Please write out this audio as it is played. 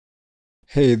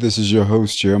Hey, this is your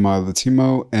host, Jeremiah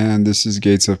Latimo, and this is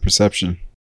Gates of Perception.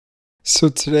 So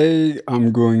today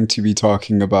I'm going to be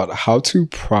talking about how to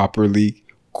properly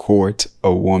court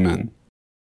a woman.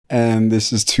 And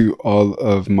this is to all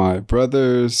of my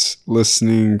brothers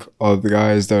listening, all the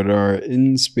guys that are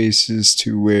in spaces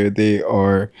to where they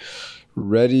are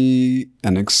ready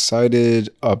and excited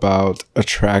about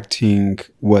attracting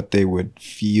what they would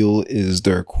feel is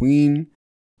their queen,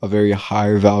 a very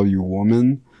high value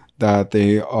woman that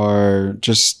they are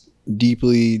just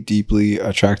deeply, deeply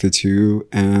attracted to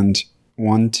and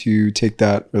want to take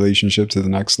that relationship to the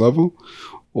next level.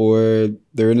 Or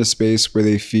they're in a space where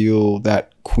they feel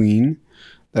that queen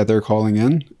that they're calling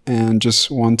in and just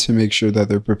want to make sure that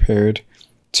they're prepared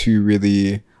to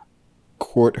really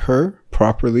court her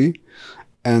properly.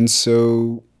 And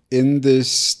so in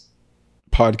this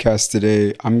podcast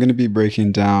today, I'm going to be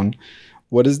breaking down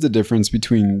what is the difference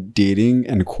between dating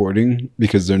and courting,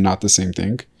 because they're not the same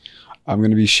thing. I'm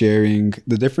going to be sharing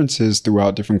the differences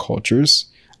throughout different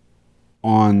cultures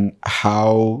on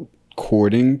how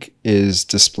courting is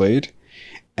displayed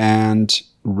and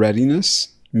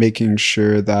readiness, making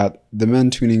sure that the men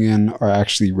tuning in are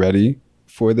actually ready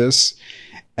for this,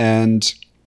 and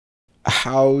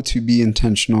how to be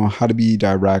intentional, how to be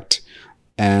direct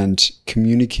and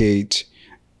communicate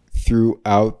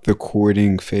throughout the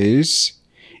courting phase,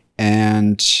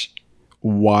 and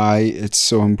why it's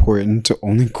so important to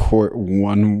only court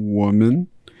one woman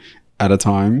at a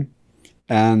time,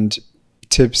 and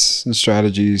tips and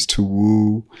strategies to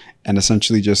woo and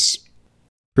essentially just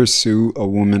pursue a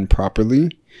woman properly,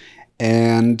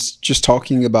 and just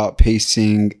talking about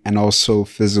pacing and also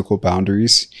physical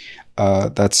boundaries.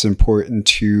 That's important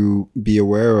to be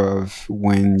aware of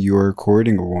when you're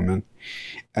courting a woman.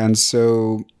 And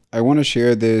so I want to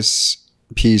share this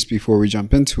piece before we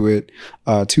jump into it.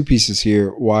 Two pieces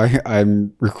here: why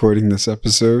I'm recording this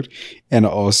episode, and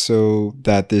also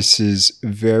that this is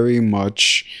very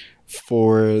much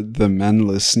for the men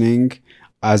listening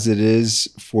as it is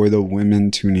for the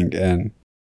women tuning in.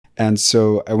 And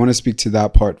so I want to speak to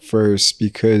that part first,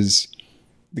 because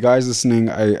the guys listening,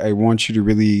 I want you to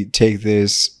really take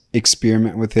this,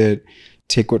 experiment with it,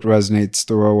 take what resonates,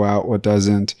 throw out what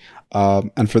doesn't.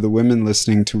 And for the women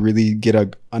listening to really get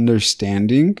an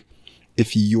understanding,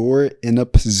 if you're in a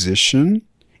position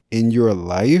in your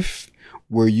life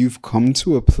where you've come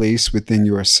to a place within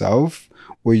yourself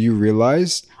where you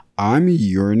realize, I'm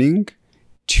yearning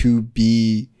to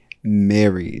be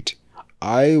married.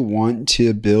 I want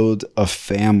to build a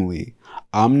family.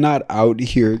 I'm not out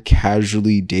here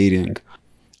casually dating.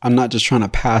 I'm not just trying to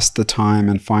pass the time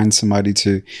and find somebody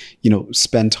to,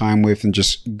 spend time with and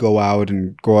just go out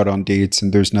on dates,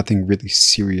 and there's nothing really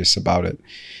serious about it.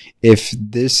 If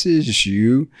this is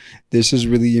you, this is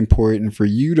really important for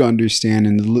you to understand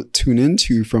and tune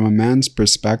into from a man's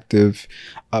perspective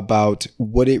about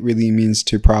what it really means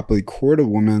to properly court a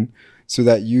woman, so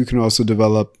that you can also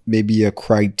develop maybe a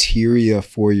criteria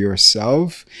for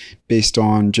yourself based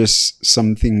on just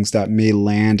some things that may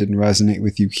land and resonate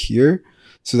with you here,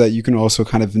 so that you can also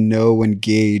kind of know and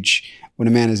gauge when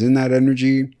a man is in that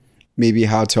energy, maybe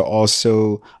how to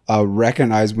also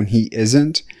recognize when he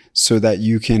isn't, so that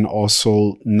you can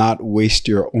also not waste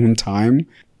your own time.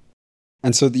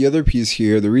 And so the other piece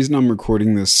here, the reason I'm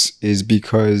recording this is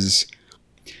because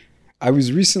I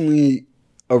was recently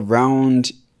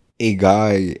around a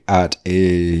guy at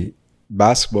a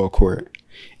basketball court,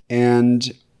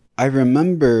 and I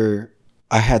remember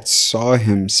I had saw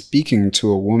him speaking to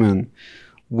a woman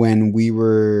when we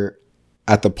were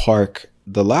at the park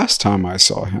the last time I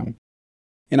saw him.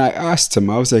 And I asked him,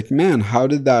 I was like, man, how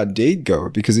did that date go?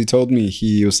 Because he told me,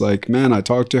 he was like, man, I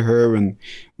talked to her and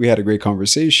we had a great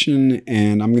conversation,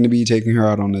 and I'm going to be taking her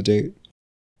out on a date.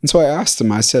 And so I asked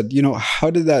him, I said, how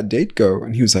did that date go?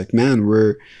 And he was like, man,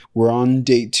 we're on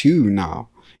date 2 now.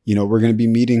 We're going to be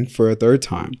meeting for a third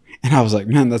time. And I was like,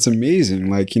 man, that's amazing.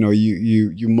 Like,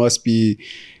 you must be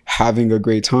having a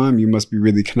great time. You must be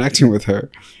really connecting with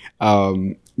her.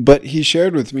 But he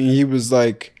shared with me, he was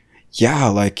like, yeah,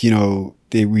 like,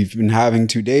 we've been having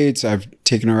 2 dates. I've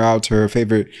taken her out to her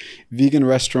favorite vegan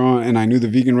restaurant, and I knew the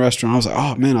vegan restaurant. I was like,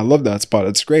 oh man, I love that spot.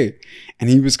 It's great. And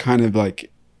he was kind of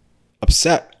like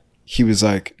upset. He was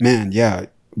like, man, yeah,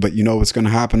 but what's going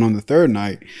to happen on the third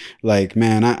night? Like,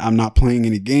 man, I'm not playing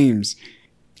any games.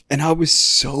 And I was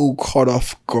so caught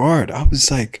off guard. I was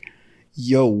like,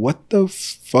 yo, what the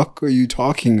fuck are you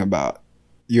talking about?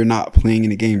 You're not playing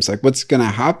any games. Like, what's going to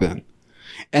happen?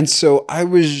 And so I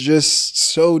was just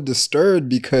so disturbed,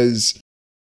 because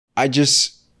I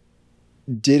just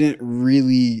didn't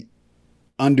really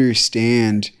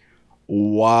understand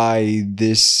why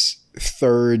this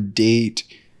third date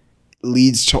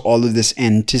leads to all of this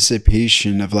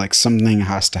anticipation of like something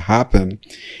has to happen.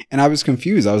 And I was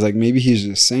confused. I was like, maybe he's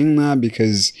just saying that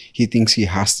because he thinks he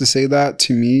has to say that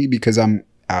to me because I'm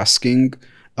asking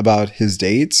about his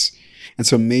dates. And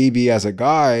so maybe as a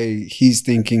guy, he's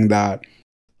thinking that,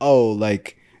 oh,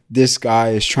 like this guy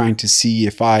is trying to see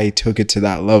if I took it to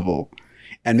that level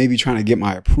and maybe trying to get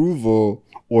my approval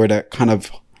or to kind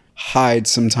of hide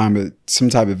some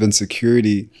type of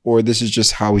insecurity, or this is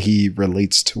just how he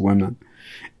relates to women.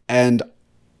 And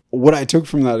what I took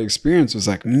from that experience was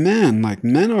like, man, like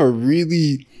men are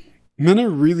really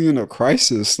in a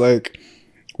crisis. Like,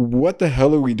 what the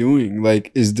hell are we doing?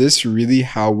 Like, is this really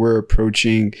how we're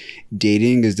approaching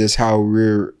dating? Is this how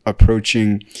we're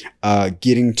approaching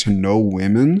getting to know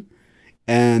women?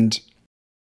 And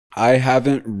I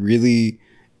haven't really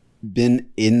been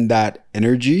in that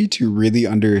energy to really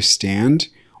understand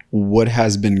what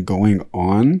has been going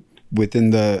on within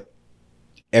the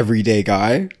everyday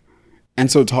guy.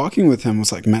 And so talking with him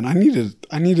was like, man, I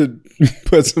need to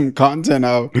put some content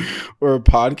out or a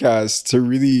podcast to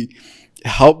really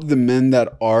help the men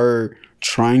that are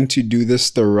trying to do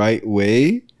this the right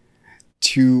way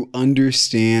to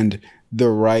understand the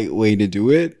right way to do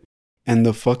it and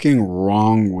the fucking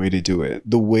wrong way to do it.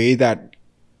 The way that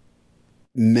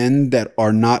men that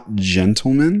are not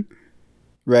gentlemen,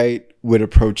 right, would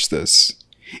approach this.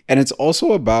 And it's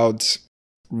also about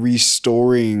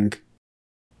restoring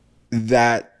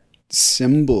that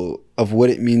symbol of what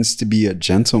it means to be a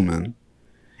gentleman.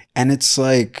 And it's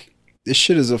like, this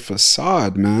shit is a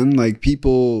facade, man. Like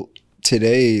people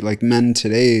today, like men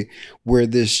today, wear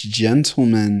this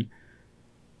gentleman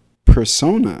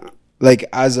persona, like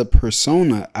as a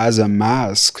persona, as a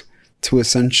mask to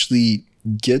essentially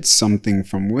get something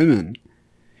from women.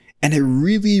 And it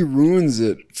really ruins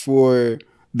it for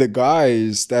the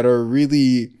guys that are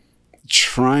really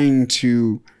trying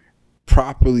to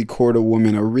properly court a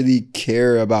woman or really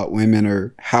care about women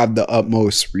or have the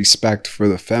utmost respect for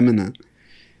the feminine.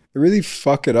 They really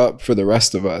fuck it up for the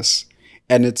rest of us.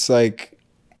 And it's like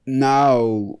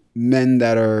now men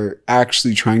that are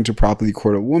actually trying to properly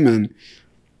court a woman,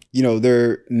 you know,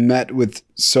 they're met with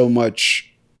so much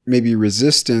maybe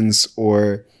resistance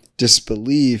or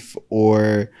disbelief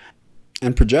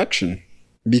and projection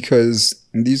because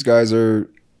these guys are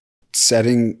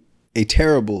setting a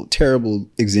terrible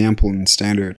example and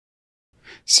standard.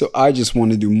 So I just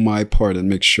want to do my part and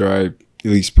make sure I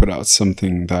at least put out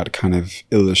something that kind of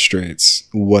illustrates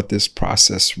what this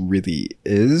process really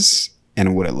is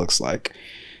and what it looks like.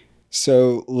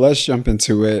 So let's jump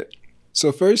into it.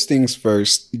 So first things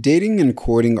first, dating and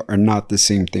courting are not the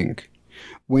same thing.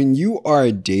 When you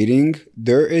are dating,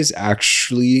 there is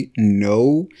actually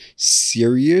no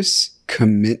serious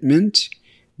commitment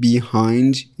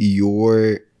behind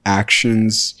your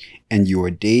actions and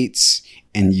your dates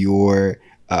and your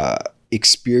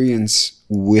experience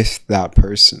with that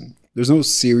person. There's no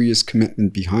serious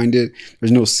commitment behind it.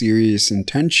 There's no serious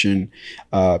intention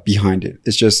behind it.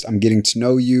 It's just, I'm getting to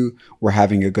know you. We're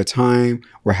having a good time.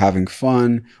 We're having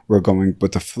fun. We're going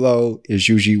with the flow is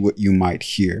usually what you might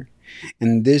hear.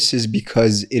 And this is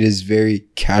because it is very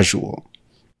casual,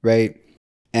 right?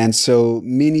 And so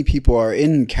many people are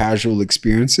in casual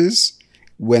experiences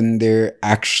when they're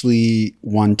actually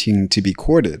wanting to be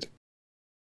courted.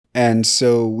 And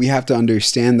so we have to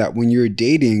understand that when you're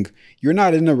dating, you're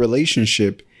not in a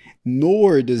relationship,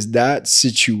 nor does that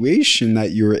situation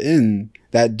that you're in,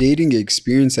 that dating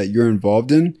experience that you're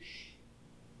involved in,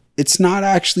 it's not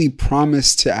actually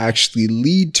promised to actually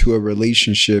lead to a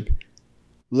relationship,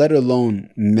 let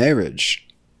alone marriage.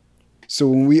 So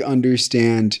when we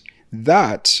understand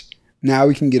that, now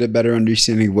we can get a better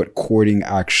understanding of what courting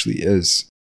actually is.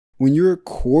 When you're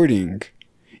courting,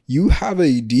 you have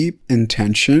a deep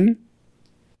intention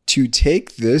to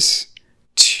take this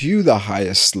to the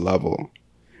highest level,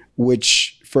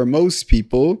 which for most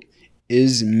people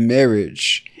is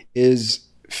marriage, is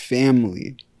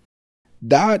family.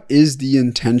 That is the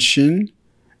intention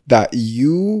that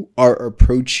you are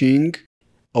approaching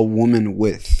a woman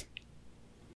with.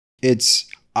 It's,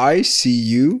 I see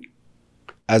you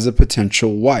as a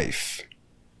potential wife.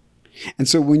 And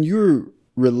so when you're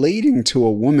relating to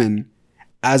a woman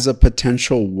as a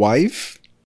potential wife,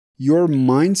 your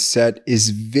mindset is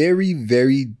very,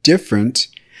 very different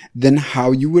than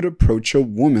how you would approach a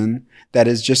woman that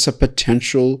is just a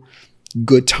potential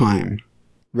good time,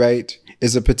 right?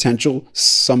 Is a potential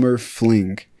summer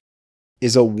fling,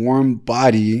 is a warm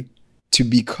body to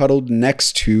be cuddled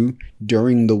next to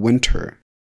during the winter.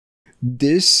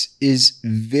 This is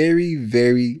very,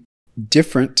 very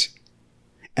different,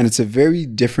 and it's a very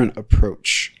different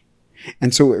approach.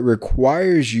 And so it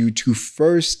requires you to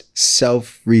first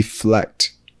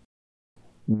self-reflect.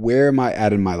 Where am I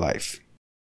at in my life?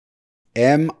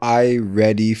 Am I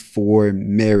ready for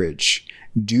marriage?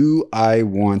 Do I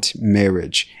want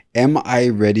marriage? Am I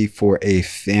ready for a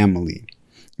family?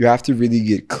 You have to really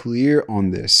get clear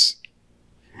on this,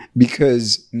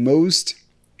 because most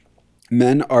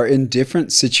men are in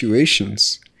different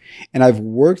situations. And I've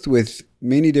worked with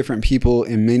many different people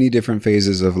in many different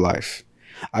phases of life.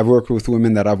 I've worked with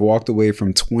women that I've walked away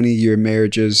from 20-year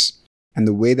marriages, and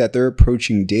the way that they're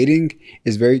approaching dating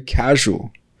is very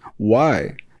casual.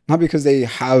 Why? Not because they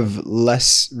have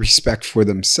less respect for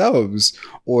themselves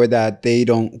or that they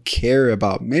don't care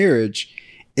about marriage.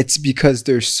 It's because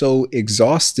they're so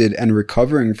exhausted and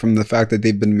recovering from the fact that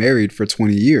they've been married for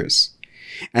 20 years.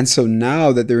 And so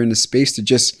now that they're in a space to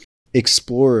just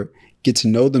explore, get to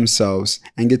know themselves,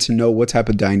 and get to know what type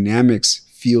of dynamics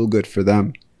feel good for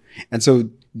them. And so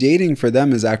dating for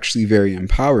them is actually very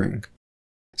empowering.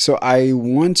 So I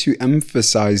want to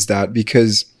emphasize that,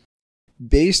 because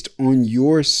based on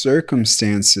your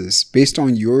circumstances, based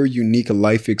on your unique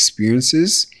life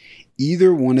experiences,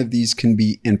 either one of these can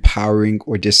be empowering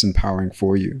or disempowering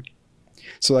for you.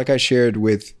 So like I shared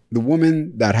with the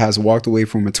woman that has walked away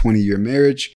from a 20-year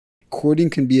marriage, courting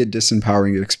can be a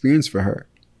disempowering experience for her,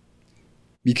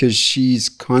 because she's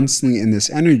constantly in this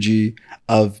energy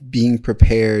of being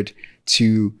prepared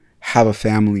to have a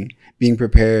family, being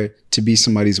prepared to be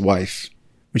somebody's wife,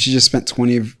 when she just spent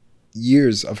 20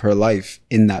 years of her life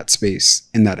in that space,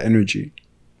 in that energy.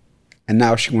 And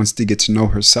now she wants to get to know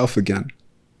herself again,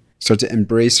 start to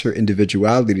embrace her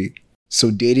individuality.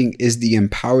 So dating is the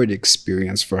empowered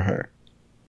experience for her.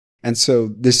 And so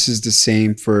this is the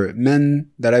same for men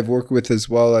that I've worked with as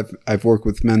well. I've worked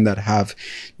with men that have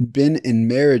been in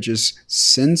marriages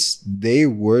since they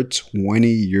were 20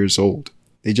 years old.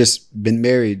 They just been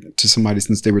married to somebody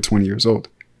since they were 20 years old.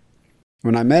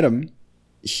 When I met him,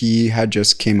 he had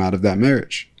just came out of that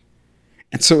marriage.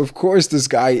 And so, of course, this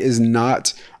guy is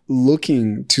not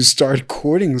looking to start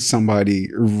courting somebody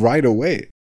right away.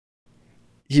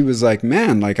 He was like,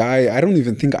 man, like I don't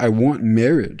even think I want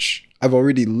marriage. I've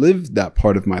already lived that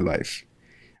part of my life.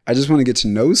 I just want to get to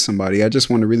know somebody. I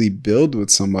just want to really build with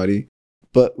somebody,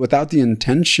 but without the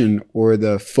intention or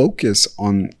the focus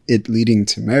on it leading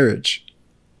to marriage,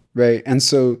 right? And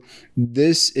so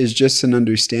this is just an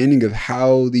understanding of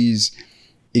how these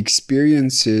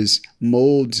experiences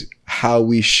mold how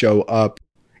we show up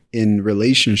in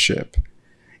relationship.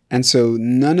 And so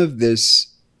none of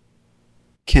this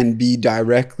can be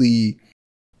directly,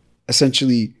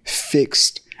 essentially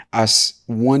fixed as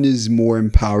one is more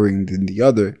empowering than the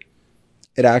other.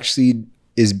 It actually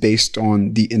is based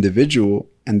on the individual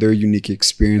and their unique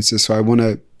experiences. So I want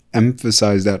to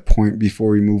emphasize that point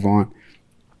before we move on.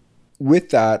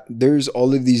 With that, there's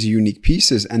all of these unique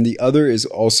pieces, and the other is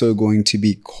also going to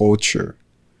be culture.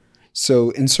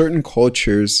 So in certain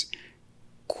cultures,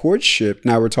 courtship,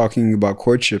 now we're talking about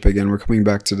courtship again, we're coming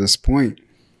back to this point.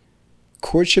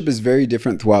 Courtship is very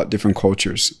different throughout different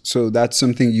cultures. So that's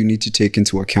something you need to take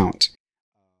into account.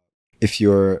 If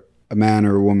you're a man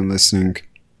or a woman listening,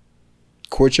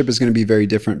 courtship is going to be very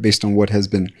different based on what has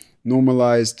been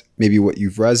normalized, maybe what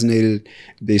you've resonated,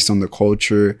 based on the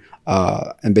culture,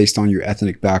 and based on your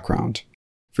ethnic background.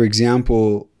 For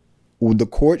example, the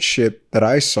courtship that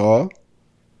I saw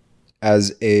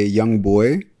as a young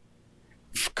boy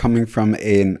coming from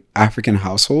an African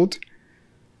household,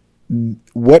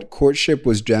 what courtship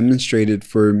was demonstrated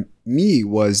for me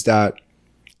was that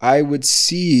I would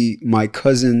see my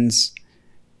cousins,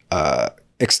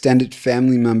 extended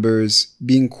family members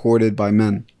being courted by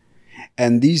men.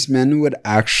 And these men would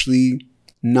actually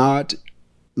not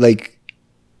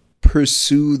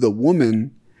pursue the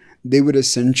woman. They would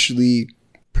essentially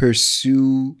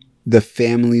pursue the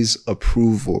family's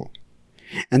approval.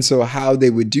 And so how they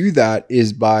would do that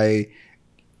is by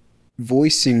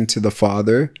voicing to the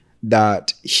father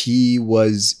that he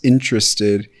was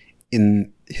interested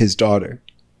in his daughter.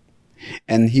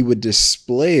 And he would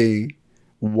display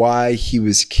why he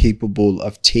was capable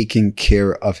of taking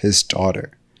care of his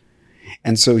daughter.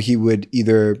 And so he would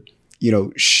either,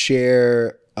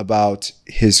 share about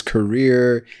his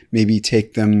career, maybe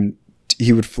take them,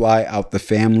 he would fly out the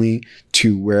family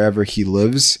to wherever he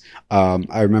lives.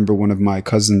 I remember one of my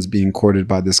cousins being courted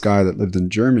by this guy that lived in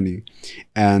Germany,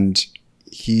 and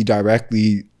he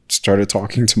directly started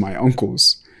talking to my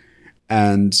uncles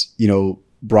and,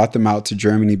 brought them out to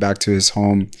Germany, back to his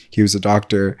home. He was a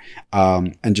doctor,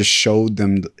 and just showed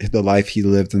them the life he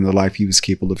lived and the life he was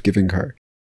capable of giving her.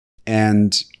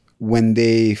 And when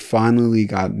they finally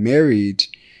got married,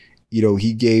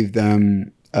 he gave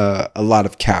them a lot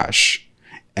of cash.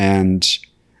 And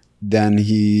then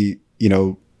he,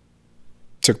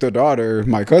 took their daughter,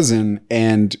 my cousin,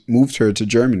 and moved her to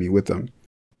Germany with them.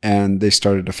 And they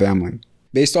started a family.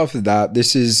 Based off of that,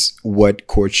 this is what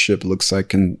courtship looks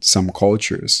like in some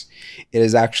cultures. It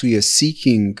is actually a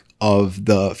seeking of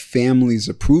the family's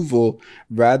approval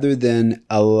rather than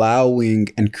allowing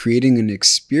and creating an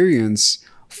experience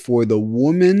for the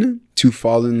woman to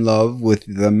fall in love with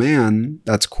the man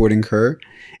that's courting her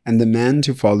and the man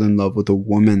to fall in love with the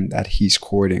woman that he's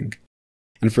courting.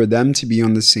 And for them to be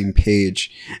on the same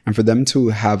page and for them to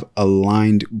have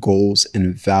aligned goals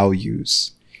and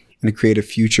values and create a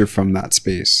future from that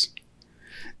space.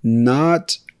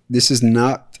 This is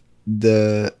not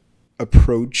the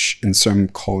approach in some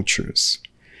cultures,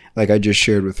 like I just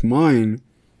shared with mine,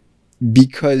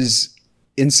 because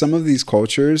in some of these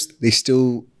cultures, they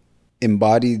still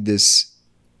embody this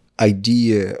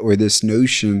idea or this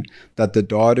notion that the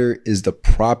daughter is the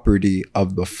property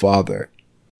of the father.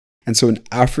 And so in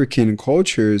African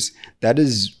cultures, that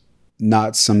is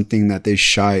not something that they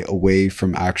shy away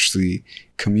from actually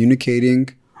communicating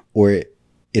or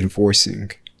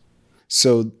enforcing.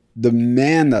 So the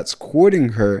man that's courting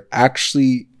her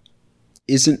actually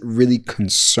isn't really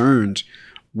concerned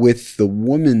with the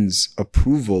woman's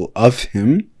approval of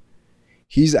him.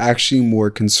 He's actually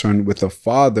more concerned with the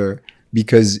father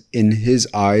because in his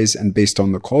eyes and based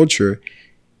on the culture,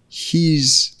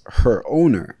 he's her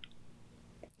owner.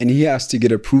 And he has to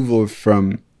get approval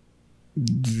from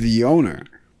the owner.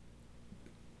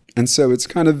 And so it's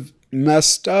kind of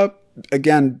messed up,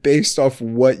 again, based off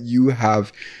what you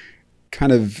have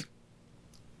kind of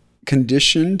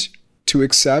conditioned to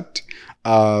accept,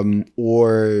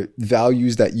 or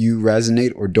values that you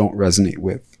resonate or don't resonate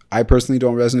with. I personally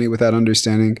don't resonate with that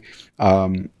understanding.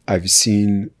 I've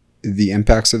seen the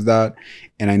impacts of that.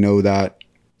 And I know that,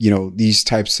 these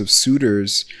types of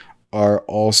suitors are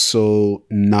also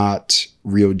not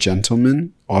real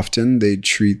gentlemen. Often they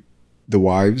treat the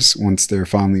wives, once they're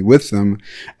finally with them,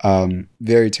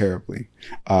 very terribly.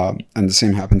 And the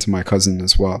same happened to my cousin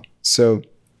as well. So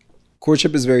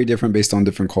courtship is very different based on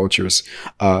different cultures.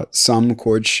 Some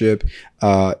courtship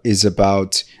is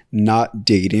about not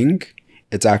dating.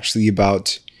 It's actually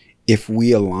about, if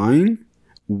we align,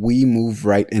 we move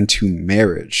right into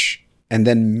marriage. And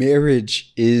then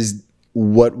marriage is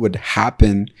what would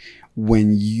happen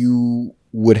when you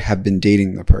would have been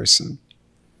dating the person.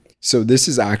 So this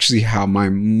is actually how my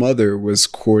mother was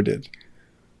courted.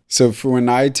 So for when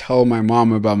I tell my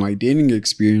mom about my dating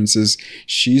experiences,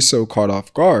 she's so caught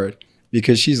off guard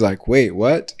because she's like, wait,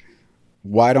 what?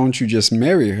 Why don't you just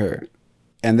marry her?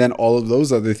 And then all of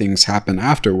those other things happen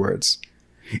afterwards.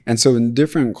 And so in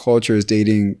different cultures,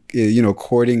 dating,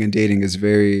 courting and dating is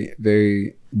very,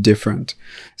 very different.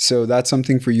 So that's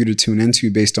something for you to tune into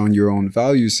based on your own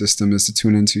value system, is to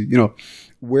tune into,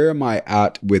 where am I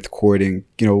at with courting?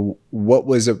 What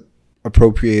was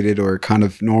appropriated or kind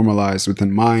of normalized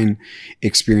within my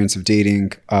experience of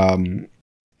dating?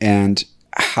 And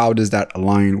how does that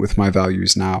align with my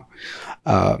values now?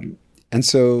 And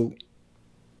so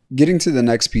getting to the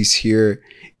next piece here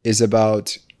is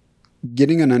about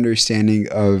getting an understanding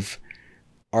of,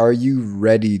 are you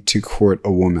ready to court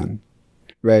a woman,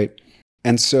 right?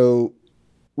 And so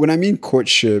when I mean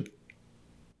courtship,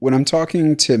 when I'm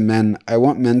talking to men, I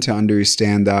want men to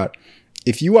understand that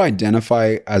if you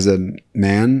identify as a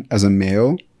man, as a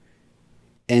male,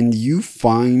 and you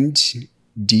find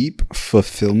deep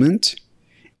fulfillment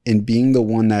in being the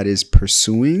one that is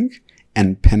pursuing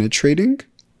and penetrating,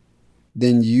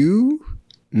 then you,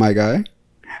 my guy,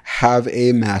 have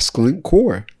a masculine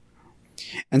core.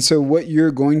 And so what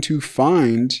you're going to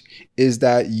find is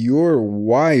that you're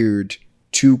wired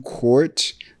to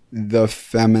court the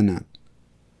feminine.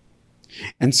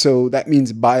 And so that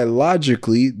means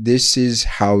biologically, this is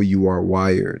how you are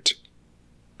wired.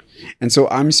 And so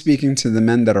I'm speaking to the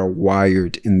men that are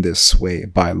wired in this way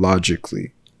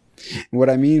biologically. And what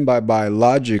I mean by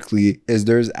biologically is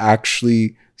there's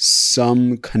actually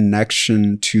some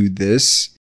connection to this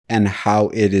and how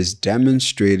it is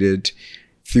demonstrated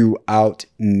throughout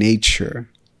nature.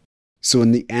 So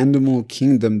in the animal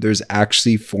kingdom, there's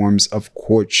actually forms of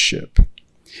courtship.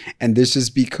 And this is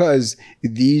because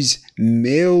these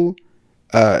male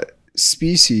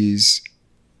species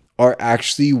are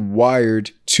actually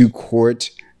wired to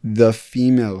court the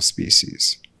female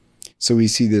species. So we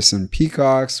see this in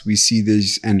peacocks, we see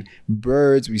this in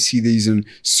birds, we see these in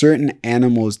certain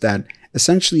animals that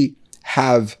essentially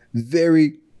have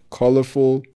very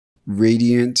colorful,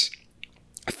 radiant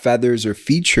feathers or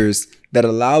features that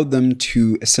allow them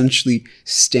to essentially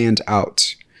stand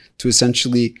out, to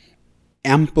essentially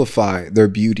amplify their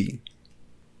beauty.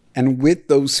 And with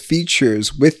those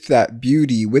features, with that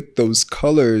beauty, with those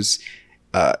colors,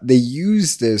 they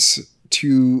use this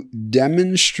to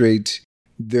demonstrate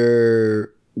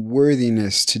their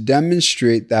worthiness, to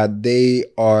demonstrate that they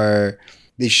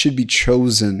should be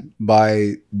chosen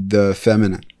by the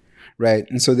feminine, right?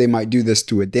 And so they might do this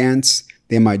through a dance.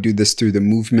 They might do this through the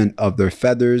movement of their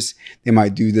feathers. They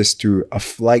might do this through a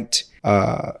flight,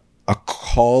 a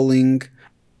calling.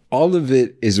 All of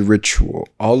it is ritual.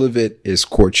 All of it is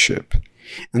courtship.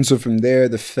 And so from there,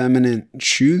 the feminine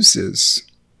chooses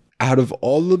out of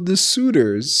all of the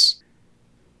suitors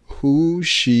who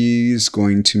she's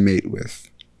going to mate with.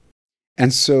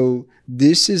 And so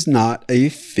this is not a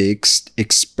fixed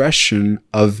expression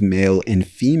of male and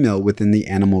female within the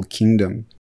animal kingdom.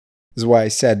 This is why I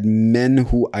said men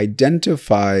who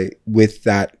identify with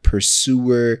that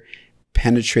pursuer,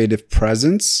 penetrative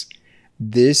presence,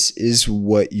 this is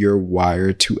what you're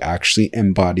wired to actually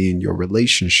embody in your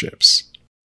relationships.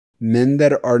 Men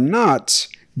that are not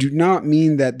do not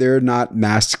mean that they're not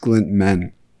masculine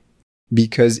men.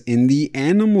 Because in the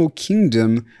animal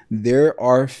kingdom, there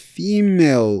are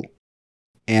female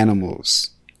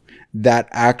animals that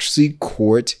actually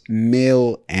court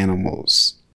male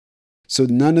animals. So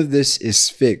none of this is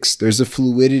fixed. There's a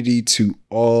fluidity to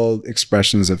all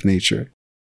expressions of nature.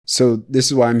 So this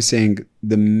is why I'm saying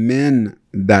the men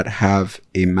that have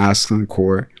a masculine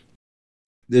core,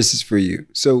 this is for you.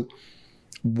 So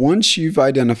once you've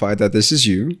identified that this is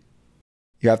you,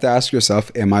 you have to ask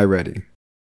yourself, am I ready?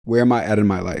 Where am I at in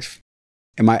my life?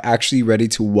 Am I actually ready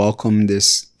to welcome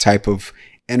this type of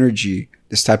energy,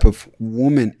 this type of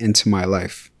woman into my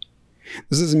life?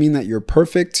 This doesn't mean that you're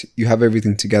perfect, you have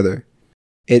everything together.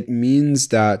 It means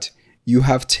that you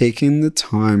have taken the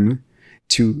time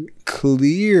to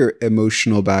clear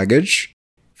emotional baggage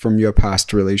from your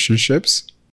past relationships.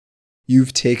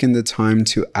 You've taken the time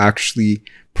to actually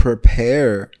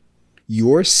prepare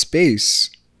your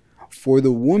space for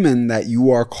the woman that you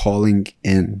are calling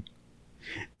in.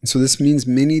 And so this means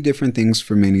many different things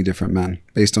for many different men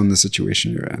based on the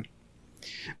situation you're in.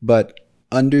 But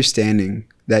understanding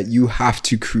that you have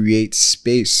to create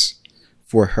space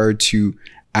for her to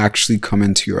actually come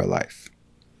into your life.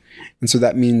 And so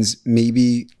that means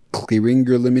maybe clearing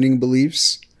your limiting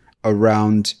beliefs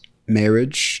around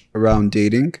marriage, around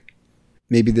dating.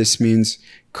 Maybe this means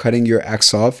cutting your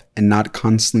ex off and not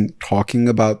constantly talking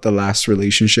about the last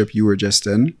relationship you were just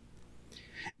in.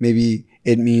 Maybe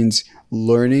it means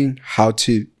learning how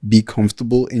to be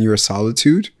comfortable in your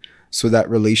solitude so that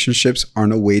relationships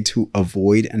aren't a way to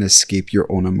avoid and escape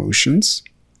your own emotions.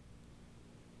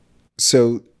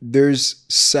 So there's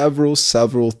several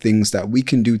things that we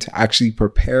can do to actually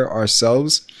prepare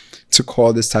ourselves to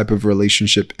call this type of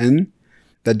relationship in,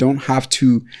 that don't have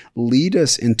to lead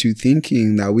us into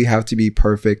thinking that we have to be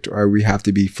perfect or we have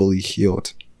to be fully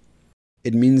healed.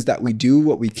 It means that we do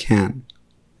what we can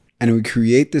and we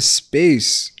create the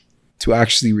space to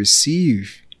actually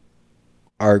receive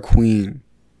our queen,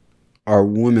 our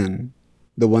woman,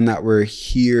 the one that we're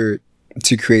here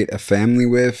to create a family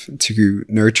with, to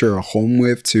nurture a home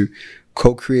with, to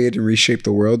co-create and reshape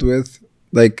the world with.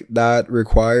 Like, that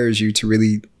requires you to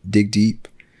really dig deep.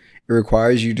 It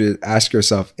requires you to ask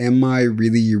yourself, am I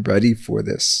really ready for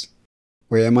this?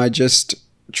 Or am I just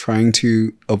trying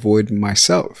to avoid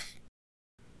myself?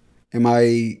 Am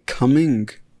I coming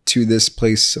to this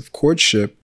place of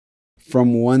courtship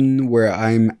from one where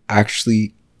I'm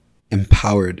actually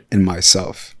empowered in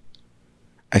myself?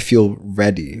 I feel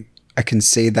ready. I can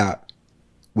say that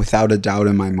without a doubt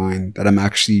in my mind that I'm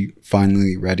actually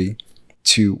finally ready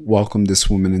to welcome this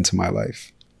woman into my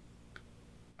life.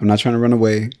 I'm not trying to run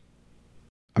away.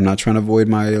 I'm not trying to avoid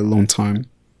my alone time.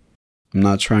 I'm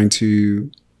not trying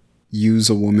to use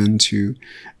a woman to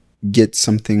get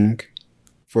something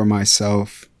for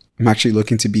myself. I'm actually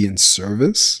looking to be in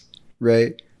service,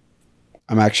 right?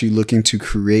 I'm actually looking to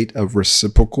create a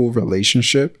reciprocal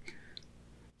relationship.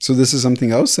 So this is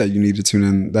something else that you need to tune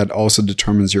in that also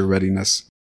determines your readiness.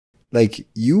 Like,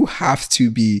 you have to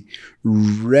be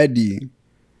ready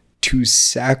to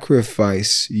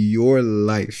sacrifice your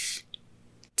life,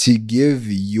 to give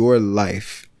your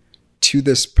life to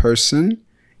this person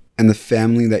and the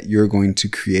family that you're going to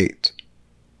create.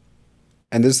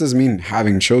 And this doesn't mean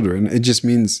having children. It just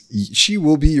means she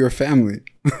will be your family.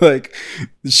 Like,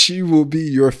 she will be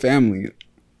your family.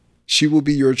 She will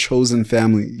be your chosen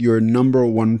family, your number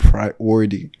one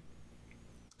priority.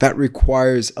 That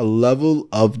requires a level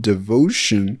of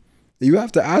devotion that you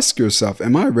have to ask yourself,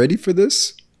 am I ready for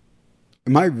this?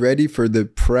 Am I ready for the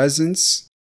presence,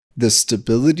 the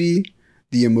stability,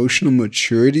 the emotional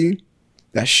maturity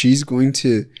that she's going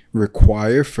to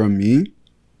require from me,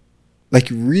 like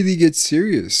really get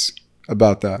serious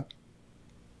about that.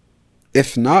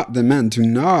 If not, then man, do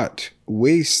not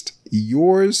waste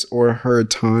yours or her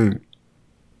time.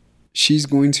 She's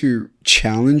going to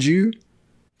challenge you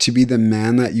to be the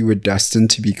man that you were destined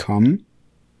to become.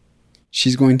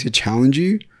 She's going to challenge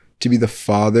you to be the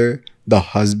father, the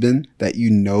husband that you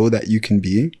know that you can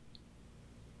be.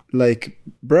 Like,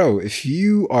 bro, if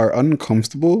you are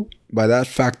uncomfortable by that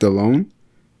fact alone,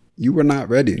 you were not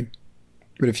ready.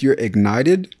 But if you're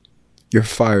ignited, you're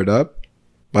fired up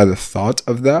by the thought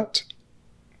of that,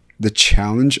 the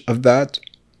challenge of that,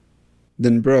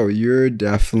 then bro, you're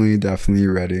definitely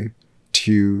ready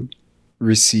to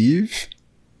receive,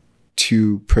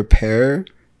 to prepare,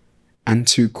 and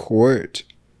to court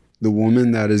the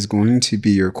woman that is going to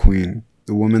be your queen,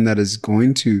 the woman that is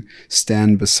going to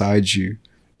stand beside you,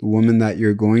 the woman that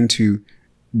you're going to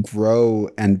grow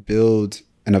and build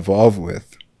and evolve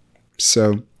with.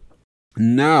 So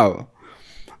now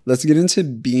let's get into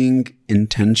being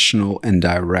intentional and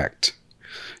direct.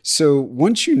 So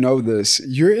once you know this,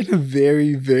 you're in a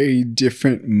very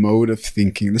different mode of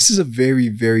thinking. This is a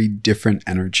very different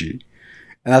energy.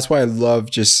 And that's why I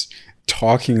love just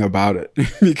talking about it,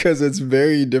 because it's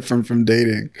very different from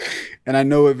dating. And I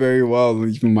know it very well,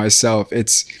 even myself.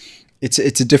 It's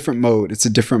a different mode. It's a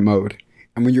different mode.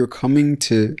 And when you're coming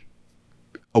to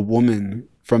a woman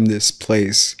from this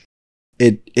place,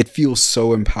 it feels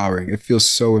so empowering. It feels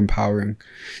so empowering.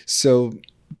 So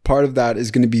part of that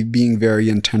is going to be being very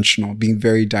intentional, being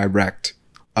very direct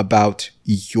about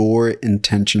your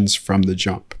intentions from the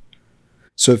jump.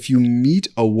 So if you meet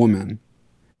a woman,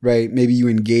 right, maybe you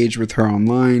engage with her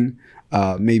online,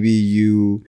 maybe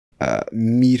you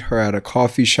meet her at a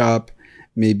coffee shop,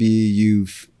 maybe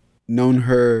you've known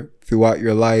her throughout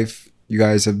your life, you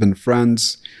guys have been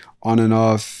friends on and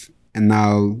off, and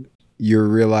now you're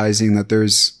realizing that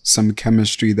there's some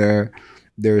chemistry there,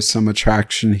 there's some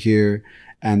attraction here,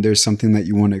 and there's something that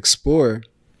you want to explore.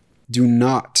 Do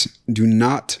not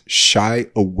shy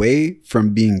away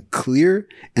from being clear,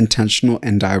 intentional,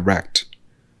 and direct.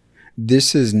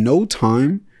 This is no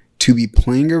time to be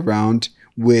playing around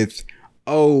with,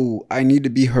 oh, I need to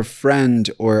be her friend,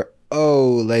 or,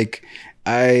 oh, like,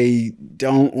 I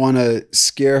don't want to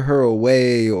scare her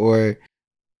away, or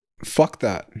fuck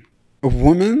that. A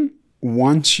woman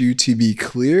wants you to be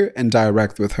clear and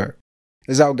direct with her.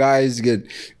 This is how guys get,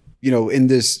 in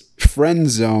this friend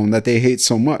zone that they hate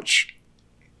so much.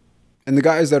 And the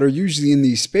guys that are usually in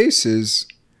these spaces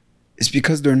is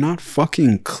because they're not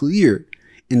fucking clear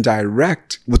and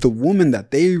direct with the woman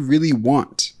that they really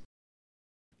want.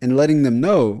 And letting them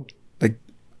know, like,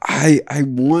 I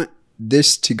want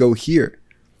this to go here.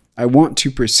 I want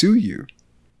to pursue you.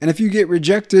 And if you get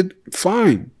rejected,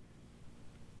 fine.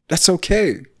 That's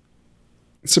okay.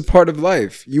 It's a part of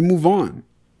life. You move on.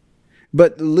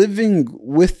 But living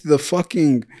with the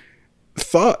fucking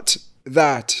thought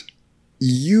that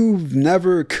you've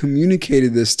never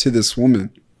communicated this to this woman,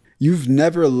 you've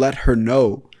never let her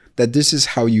know that this is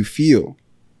how you feel.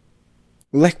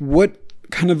 Like, what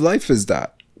kind of life is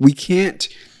that? We can't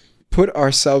put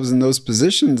ourselves in those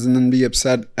positions and then be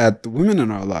upset at the women in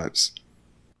our lives.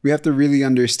 We have to really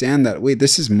understand that, wait,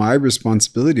 this is my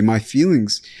responsibility. My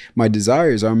feelings, my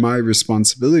desires are my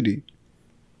responsibility.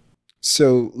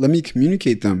 So let me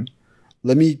communicate them.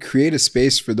 Let me create a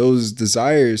space for those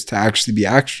desires to actually be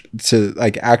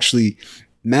actually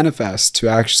manifest, to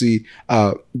actually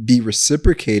be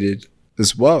reciprocated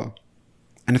as well.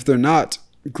 And if they're not,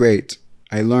 great.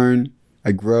 I learn,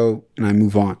 I grow, and I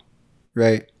move on,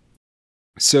 right?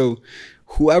 So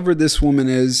whoever this woman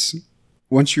is,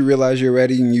 once you realize you're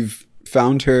ready and you've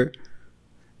found her,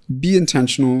 be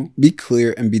intentional, be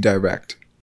clear, and be direct.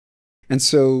 And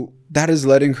so that is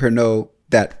letting her know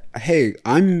that, hey,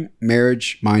 I'm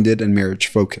marriage-minded and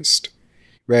marriage-focused,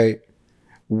 right?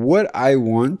 What I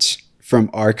want from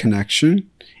our connection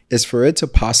is for it to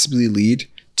possibly lead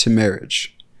to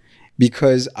marriage.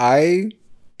 Because A,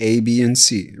 B, and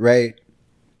C, right?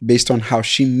 Based on how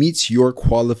she meets your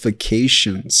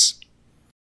qualifications.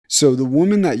 So the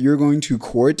woman that you're going to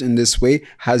court in this way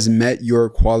has met your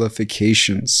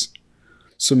qualifications.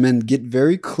 So men, get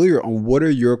very clear on what are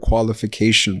your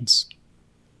qualifications.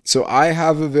 So I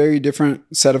have a very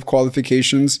different set of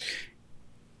qualifications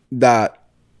that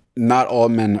not all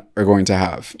men are going to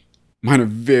have. Mine are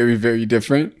very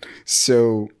different.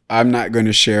 So I'm not going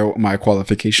to share what my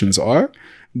qualifications are,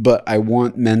 but I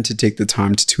want men to take the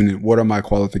time to tune in. What are my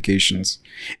qualifications?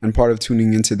 And part of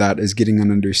tuning into that is getting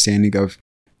an understanding of,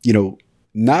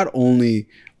 not only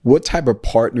what type of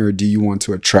partner do you want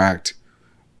to attract,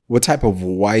 what type of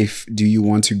wife do you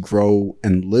want to grow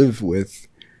and live with,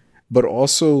 but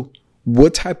also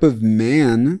what type of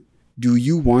man do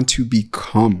you want to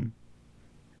become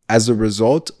as a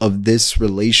result of this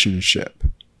relationship?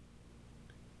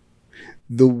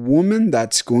 The woman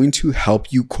that's going to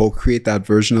help you co-create that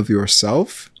version of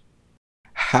yourself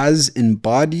has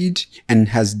embodied and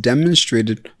has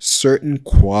demonstrated certain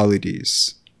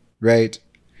qualities, right?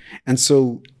 And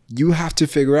so you have to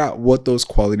figure out what those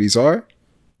qualities are,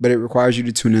 but it requires you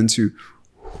to tune into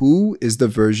who is the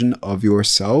version of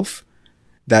yourself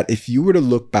that if you were to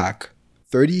look back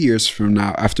 30 years from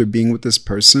now after being with this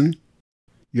person,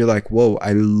 you're like, whoa,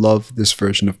 I love this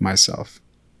version of myself.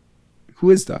 Who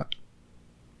is that?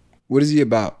 What is he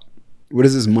about? What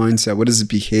is his mindset? What is his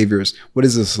behaviors? What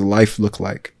does his life look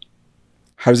like?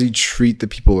 How does he treat the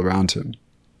people around him?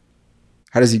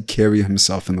 How does he carry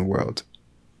himself in the world?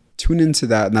 Tune into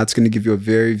that, and that's going to give you a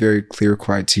very, very clear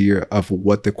criteria of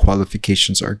what the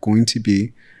qualifications are going to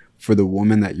be for the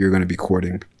woman that you're going to be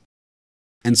courting.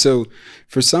 And so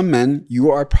for some men, you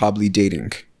are probably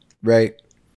dating, right?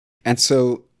 And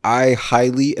so I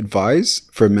highly advise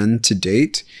for men to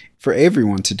date, for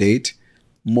everyone to date,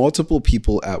 multiple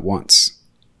people at once.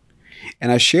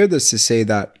 And I share this to say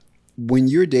that when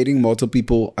you're dating multiple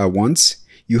people at once,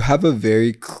 you have a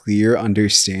very clear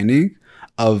understanding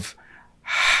of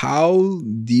how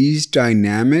these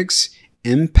dynamics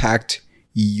impact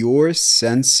your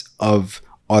sense of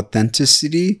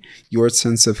authenticity, your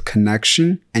sense of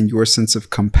connection, and your sense of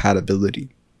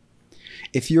compatibility.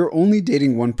 If you're only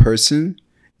dating one person,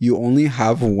 you only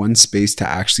have one space to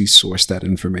actually source that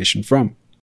information from.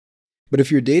 But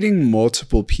if you're dating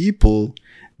multiple people,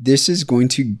 this is going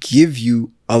to give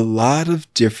you a lot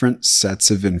of different sets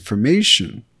of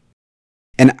information.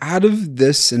 And out of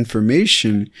this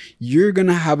information, you're going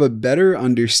to have a better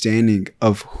understanding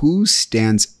of who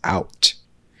stands out,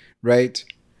 right?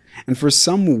 And for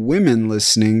some women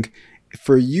listening,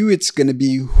 for you, it's going to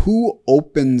be who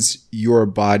opens your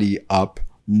body up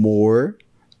more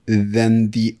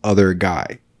than the other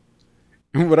guy.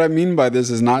 And what I mean by this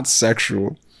is not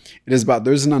sexual. It is about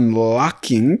there's an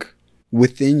unlocking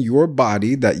within your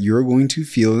body that you're going to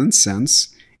feel and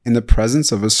sense in the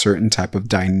presence of a certain type of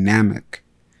dynamic.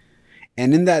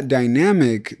 And in that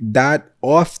dynamic, that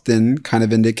often kind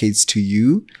of indicates to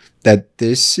you that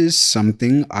this is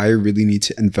something I really need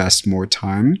to invest more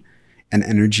time and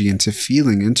energy into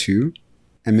feeling into,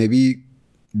 and maybe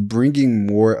bringing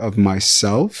more of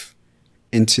myself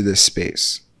into this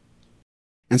space.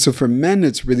 And so for men,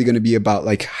 it's really going to be about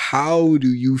like, how do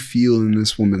you feel in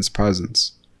this woman's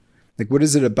presence? Like, what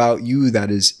is it about you that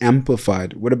is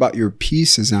amplified? What about your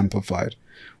peace is amplified?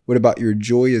 What about your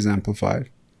joy is amplified?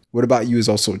 What about you is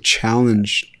also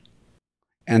challenged?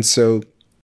 And so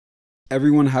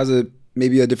everyone has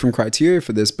maybe a different criteria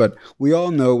for this, but we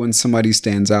all know when somebody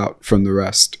stands out from the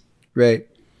rest, right?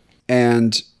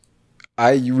 And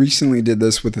I recently did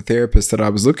this with a therapist that I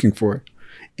was looking for.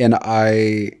 And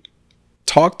I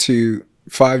talked to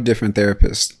 5 different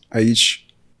therapists. I each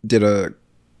did a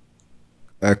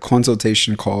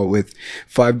consultation call with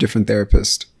 5 different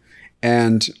therapists.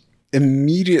 And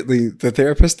immediately the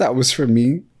therapist that was for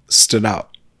me stood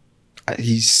out.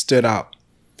 He stood out.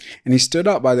 And he stood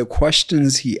out by the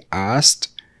questions he asked,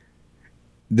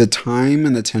 the time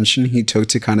and attention he took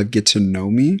to kind of get to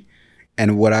know me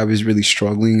and what I was really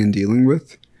struggling and dealing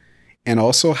with, and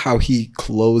also how he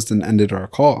closed and ended our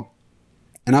call.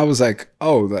 And I was like,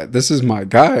 oh, this is my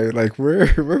guy. Like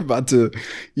we're about to,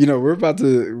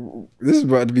 this is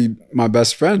about to be my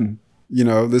best friend.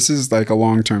 This is like a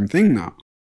long-term thing now.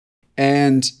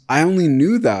 And I only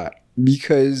knew that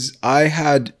because I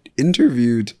had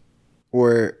interviewed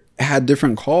or had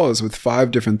different calls with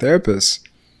 5 different therapists.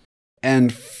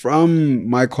 And from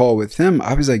my call with him,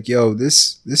 I was like, yo,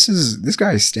 this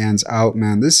guy stands out,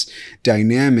 man. This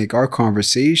dynamic, our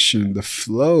conversation, the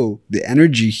flow, the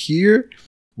energy here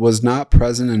was not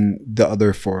present in the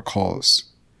other 4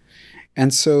 calls.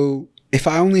 And so if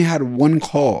I only had one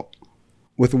call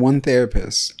with one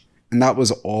therapist and that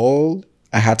was all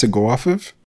I had to go off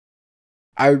of,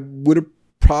 I would have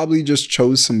probably just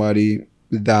chose somebody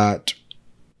that,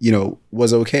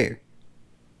 was okay,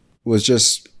 was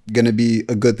just going to be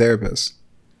a good therapist.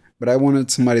 But I wanted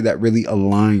somebody that really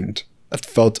aligned, that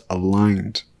felt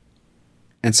aligned.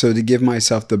 And so to give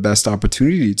myself the best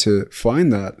opportunity to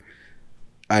find that,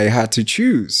 I had to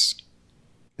choose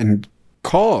and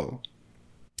call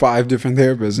 5 different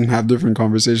therapists and have different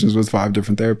conversations with 5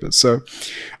 different therapists. So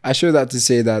I share that to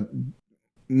say that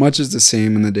much is the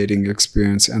same in the dating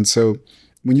experience. And so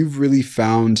when you've really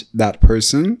found that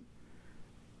person,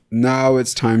 now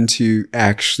it's time to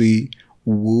actually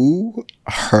woo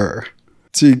her.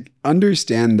 To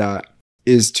understand that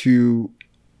is to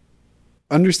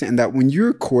understand that when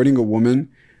you're courting a woman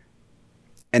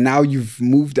and now you've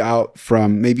moved out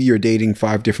from, maybe you're dating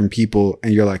 5 different people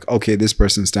and you're like, okay, this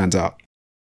person stands out.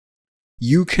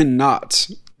 You cannot,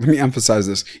 let me emphasize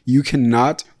this, you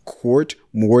cannot court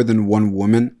more than one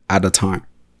woman at a time.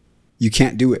 You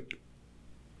can't do it.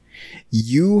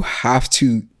 You have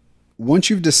to, once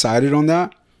you've decided on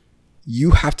that,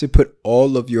 you have to put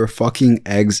all of your fucking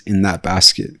eggs in that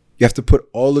basket. You have to put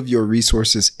all of your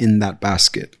resources in that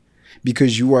basket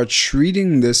because you are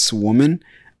treating this woman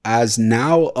as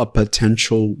now a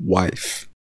potential wife.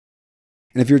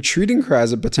 And if you're treating her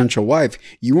as a potential wife,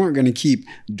 you aren't going to keep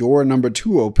door number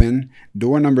 2 open,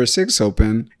 door number 6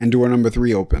 open, and door number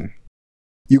 3 open.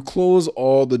 You close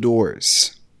all the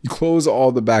doors. You close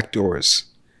all the back doors.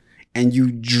 And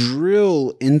you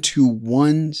drill into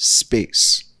one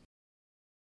space.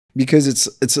 Because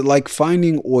it's like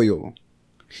finding oil.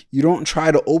 You don't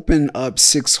try to open up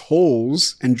 6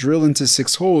 holes and drill into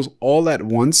 6 holes all at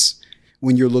once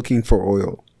when you're looking for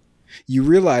oil. You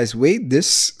realize, wait, this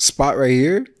spot right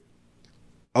here,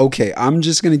 okay, I'm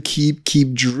just going to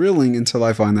keep drilling until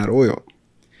I find that oil.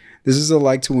 This is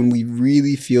like to when we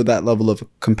really feel that level of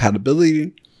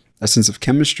compatibility, a sense of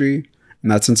chemistry,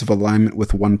 and that sense of alignment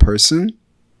with one person.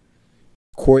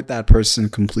 Court that person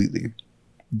completely.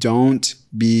 Don't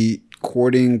be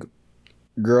courting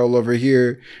girl over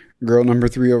here, girl number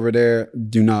 3 over there.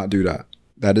 Do not do that.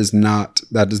 That is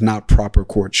not proper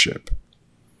courtship.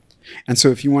 And so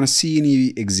if you want to see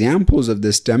any examples of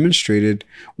this demonstrated,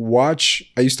 I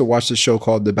used to watch the show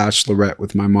called The Bachelorette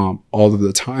with my mom all of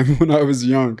the time when I was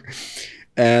young.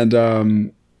 And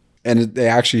they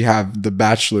actually have The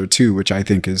Bachelor too, which I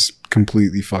think is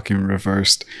completely fucking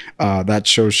reversed. That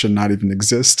show should not even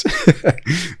exist.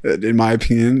 In my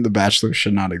opinion, The Bachelor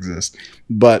should not exist.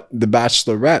 But The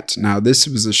Bachelorette, now this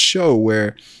was a show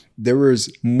where there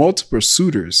was multiple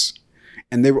suitors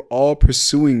and they were all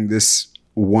pursuing this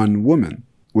one woman,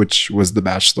 which was the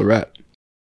Bachelorette.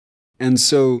 And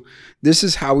so this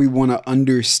is how we want to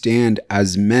understand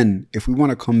as men, if we want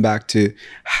to come back to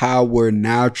how we're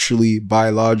naturally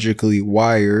biologically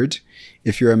wired.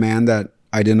 If you're a man that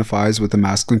identifies with the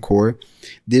masculine core,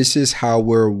 this is how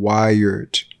we're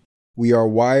wired. We are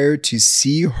wired to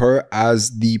see her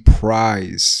as the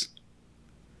prize,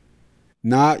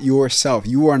 not yourself.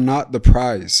 You are not the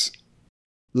prize.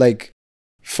 Like,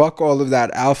 fuck all of that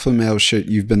alpha male shit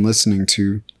you've been listening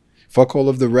to. Fuck all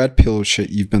of the red pill shit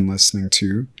you've been listening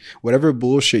to. Whatever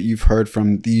bullshit you've heard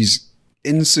from these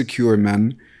insecure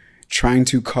men trying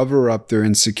to cover up their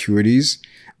insecurities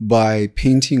by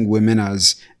painting women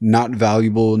as not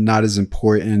valuable, not as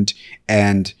important,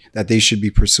 and that they should be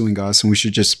pursuing us and we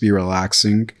should just be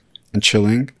relaxing and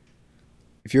chilling.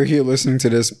 If you're here listening to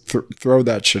this, throw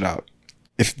that shit out.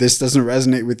 If this doesn't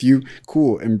resonate with you,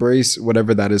 cool, embrace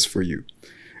whatever that is for you.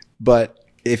 But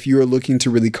if you're looking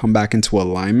to really come back into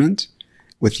alignment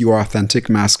with your authentic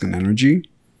masculine energy,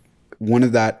 one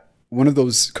of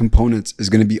those components is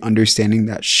going to be understanding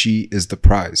that she is the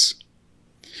prize.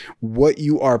 What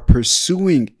you are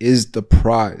pursuing is the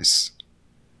prize.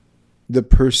 The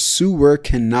pursuer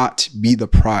cannot be the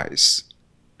prize.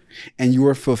 And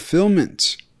your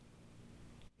fulfillment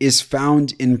is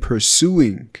found in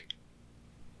pursuing.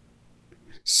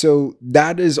 So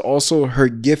that is also her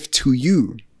gift to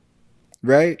you.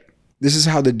 Right? This is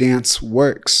how the dance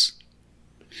works.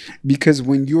 Because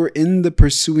when you're in the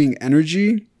pursuing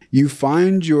energy, you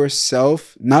find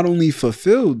yourself not only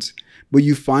fulfilled, but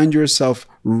you find yourself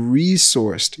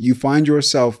resourced. You find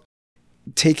yourself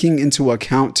taking into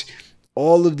account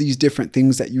all of these different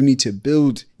things that you need to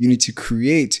build, you need to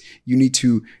create, you need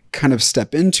to kind of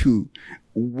step into,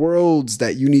 worlds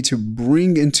that you need to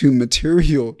bring into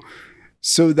material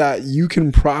so that you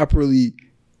can properly,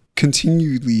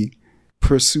 continually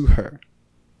pursue her.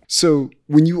 So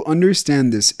when you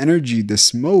understand this energy,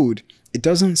 this mode, it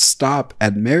doesn't stop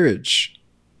at marriage.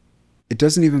 It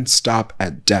doesn't even stop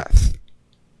at death.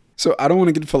 So I don't want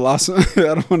to get philosophy.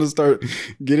 I don't want to start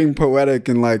getting poetic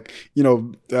and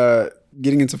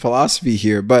getting into philosophy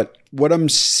here. But what I'm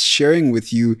sharing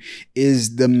with you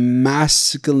is the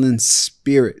masculine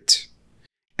spirit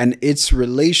and its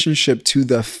relationship to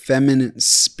the feminine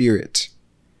spirit.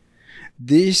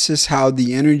 This is how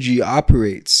the energy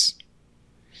operates.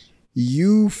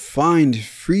 You find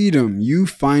freedom, you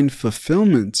find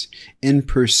fulfillment in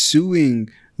pursuing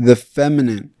the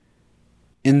feminine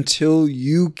until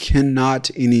you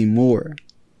cannot anymore.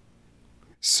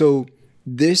 So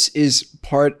this is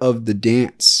part of the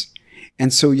dance.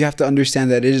 And so you have to understand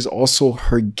that it is also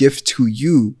her gift to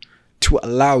you to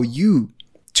allow you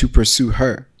to pursue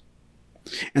her.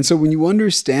 And so when you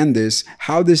understand this,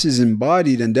 how this is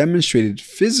embodied and demonstrated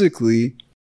physically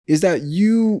is that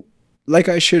you, like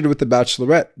I shared with The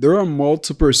Bachelorette, there are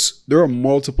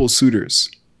multiple suitors.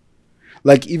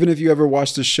 Like, even if you ever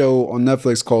watched a show on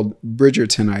Netflix called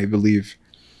Bridgerton, I believe,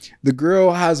 the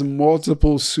girl has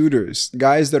multiple suitors,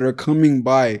 guys that are coming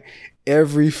by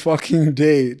every fucking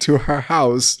day to her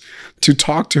house to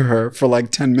talk to her for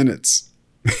like 10 minutes.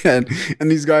 and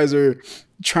these guys are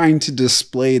trying to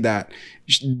display that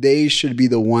they should be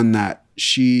the one that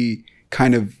she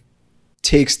kind of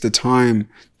takes the time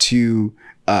to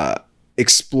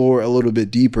explore a little bit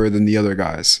deeper than the other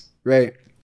guys, right?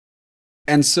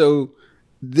 And so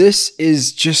this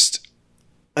is just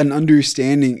an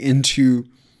understanding into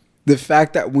the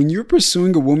fact that when you're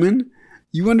pursuing a woman,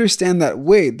 you understand that,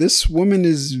 wait, this woman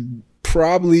is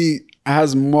probably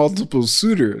has multiple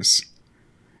suitors.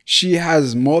 She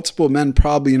has multiple men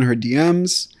probably in her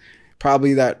DMs,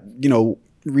 probably that,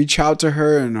 reach out to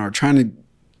her and are trying to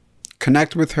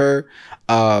connect with her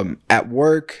at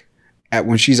work,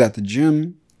 when she's at the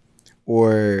gym,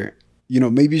 or,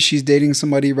 maybe she's dating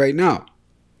somebody right now.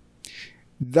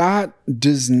 That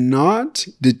does not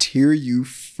deter you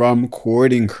from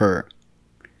courting her.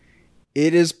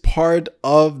 It is part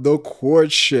of the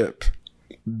courtship.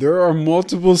 There are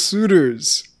multiple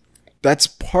suitors. That's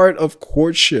part of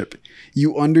courtship.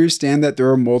 You understand that there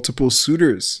are multiple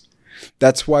suitors.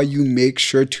 That's why you make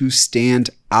sure to stand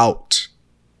out.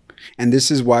 And this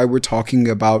is why we're talking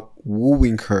about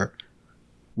wooing her.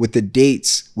 With the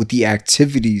dates, with the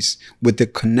activities, with the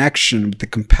connection, with the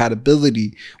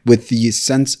compatibility, with the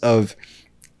sense of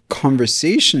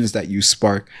conversations that you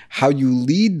spark, how you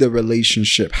lead the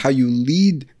relationship, how you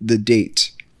lead the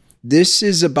date. This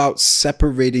is about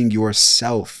separating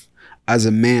yourself as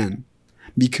a man,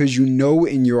 because you know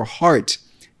in your heart,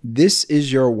 this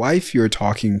is your wife you're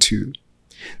talking to.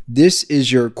 This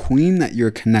is your queen that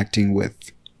you're connecting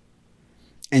with.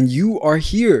 And you are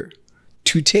here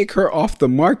to take her off the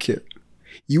market.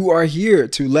 You are here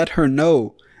to let her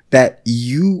know that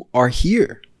you are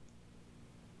here.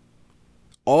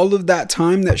 All of that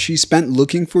time that she spent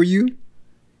looking for you,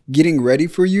 getting ready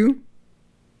for you,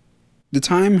 the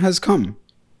time has come.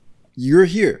 You're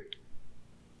here.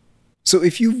 So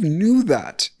if you knew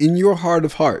that in your heart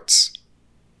of hearts,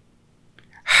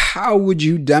 how would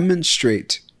you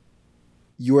demonstrate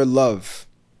your love?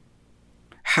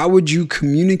 How would you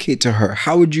communicate to her?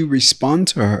 How would you respond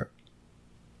to her?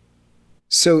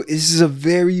 So this is a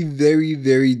very, very,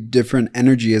 very different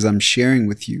energy as I'm sharing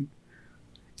with you.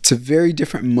 It's a very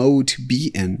different mode to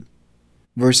be in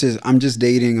versus I'm just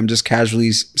dating, I'm just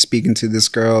casually speaking to this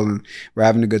girl and we're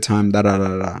having a good time, da da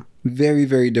da da. Very,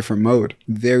 very different mode.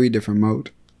 Very different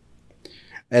mode.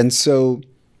 And so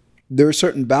there are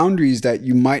certain boundaries that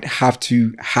you might have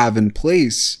to have in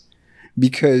place,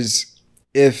 because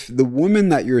if the woman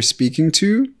that you're speaking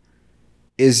to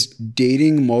is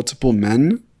dating multiple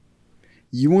men,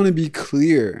 you want to be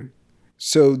clear.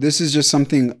 So this is just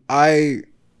something I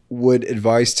would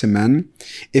advise to men.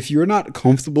 If you're not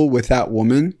comfortable with that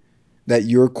woman that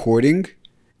you're courting,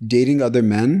 dating other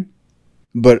men,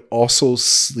 but also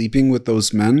sleeping with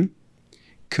those men,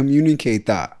 communicate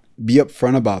that. Be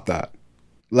upfront about that.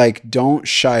 Like, don't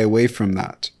shy away from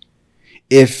that.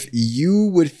 If you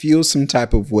would feel some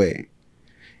type of way,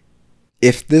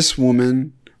 if this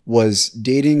woman was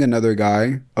dating another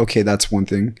guy, okay, that's one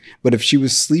thing. But if she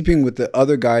was sleeping with the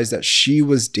other guys that she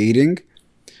was dating,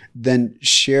 then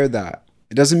share that.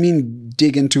 It doesn't mean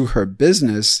dig into her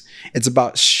business. It's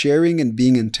about sharing and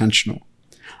being intentional.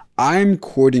 I'm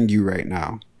courting you right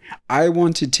now. I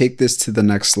want to take this to the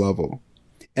next level.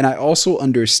 And I also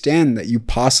understand that you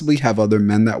possibly have other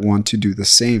men that want to do the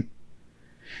same.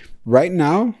 Right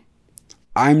now,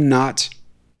 I'm not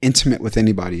intimate with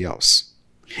anybody else.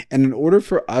 And in order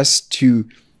for us to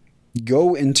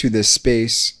go into this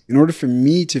space, in order for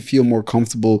me to feel more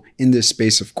comfortable in this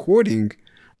space of courting,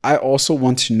 I also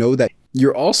want to know that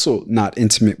you're also not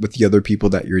intimate with the other people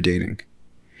that you're dating.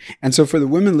 And so for the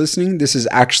women listening, this is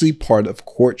actually part of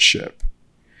courtship.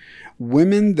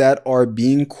 Women that are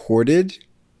being courted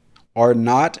are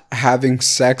not having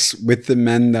sex with the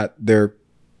men that they're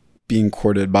being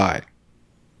courted by.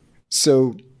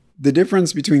 So the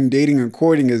difference between dating and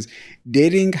courting is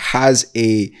dating has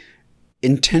a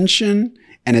intention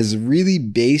and is really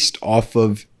based off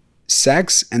of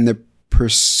sex and the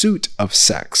pursuit of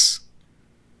sex.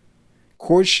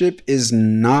 Courtship is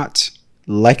not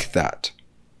like that.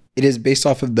 It is based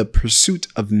off of the pursuit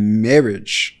of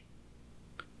marriage.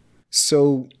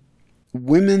 So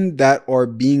women that are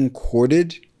being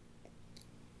courted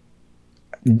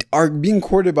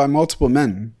by multiple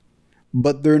men.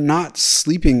 but they're not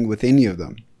sleeping with any of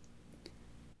them.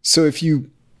 So if you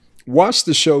watch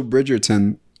the show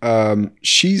Bridgerton,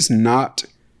 she's not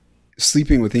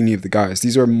sleeping with any of the guys.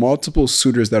 These are multiple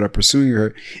suitors that are pursuing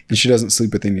her, and she doesn't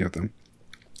sleep with any of them.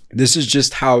 This is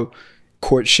just how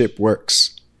courtship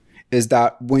works, is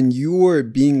that when you are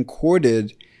being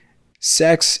courted,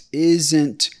 sex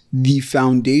isn't the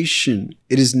foundation.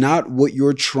 It is not what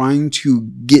you're trying to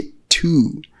get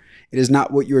to. It is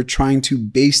not what you're trying to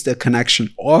base the connection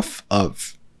off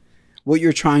of. What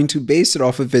you're trying to base it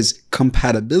off of is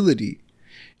compatibility,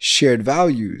 shared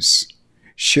values,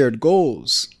 shared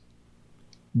goals,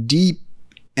 deep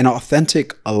and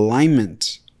authentic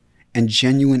alignment, and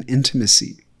genuine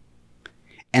intimacy.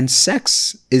 And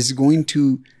sex is going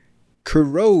to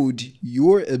corrode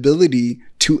your ability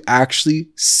to actually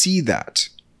see that,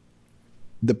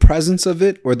 the presence of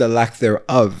it or the lack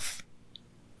thereof.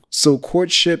 So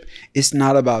courtship is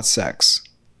not about sex.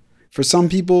 For some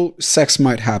people, sex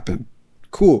might happen.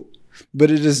 Cool. But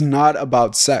it is not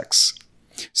about sex.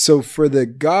 So for the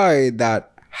guy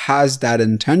that has that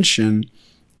intention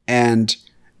and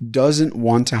doesn't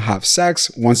want to have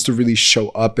sex, wants to really show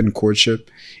up in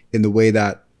courtship in the way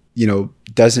that,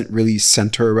 doesn't really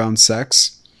center around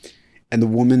sex, and the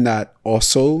woman that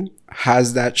also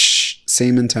has that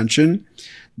same intention,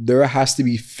 there has to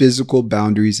be physical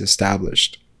boundaries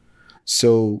established.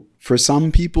 So for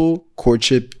some people,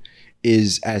 courtship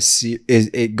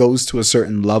it goes to a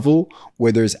certain level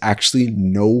where there's actually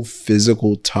no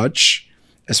physical touch,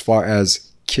 as far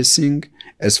as kissing,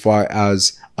 as far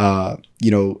as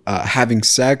having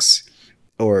sex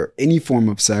or any form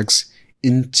of sex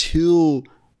until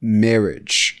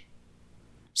marriage.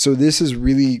 So this is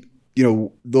really,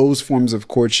 those forms of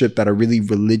courtship that are really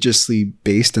religiously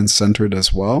based and centered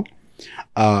as well.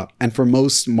 And for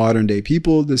most modern day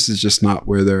people, this is just not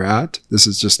where they're at. This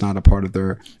is just not a part of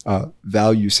their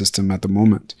value system at the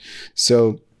moment.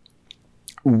 So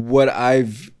what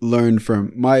I've learned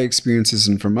from my experiences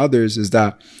and from others is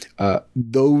that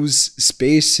those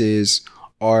spaces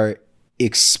are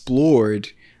explored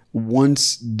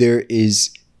once there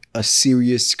is a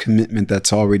serious commitment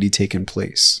that's already taken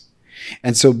place.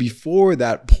 And so before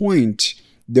that point,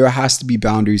 there has to be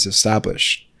boundaries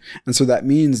established. And so that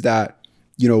means that,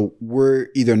 we're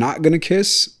either not going to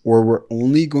kiss or we're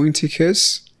only going to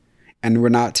kiss, and we're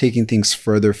not taking things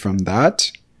further from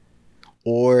that,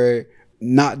 or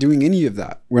not doing any of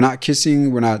that. We're not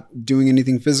kissing. We're not doing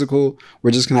anything physical.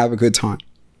 We're just going to have a good time.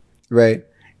 Right.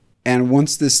 And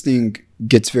once this thing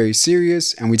gets very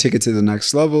serious and we take it to the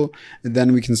next level,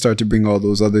 then we can start to bring all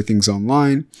those other things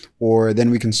online, or then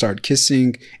we can start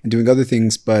kissing and doing other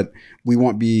things, but we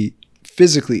won't be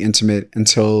physically intimate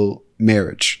until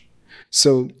marriage.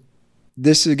 So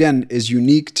this, again, is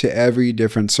unique to every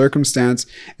different circumstance.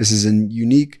 This is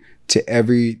unique to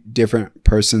every different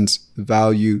person's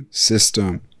value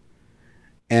system.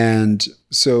 And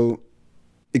so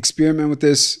experiment with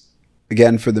this.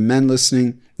 Again, for the men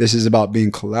listening, this is about being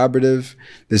collaborative.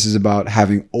 This is about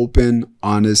having open,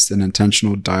 honest, and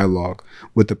intentional dialogue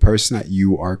with the person that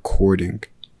you are courting.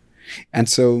 And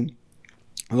so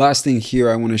the last thing here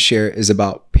I want to share is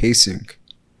about pacing.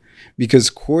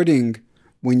 Because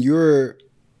when you're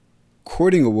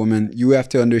courting a woman, you have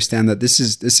to understand that this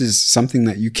is something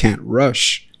that you can't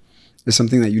rush. It's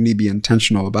something that you need to be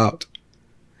intentional about.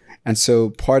 And so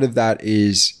part of that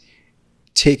is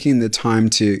taking the time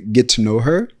to get to know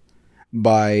her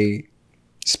by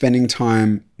spending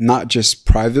time not just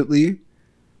privately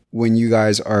when you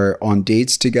guys are on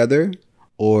dates together,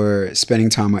 or spending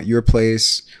time at your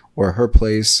place or her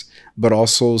place, but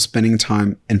also spending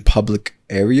time in public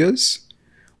areas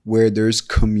where there's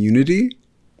community.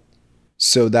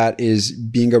 So that is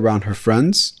being around her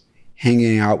friends,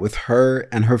 hanging out with her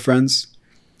and her friends,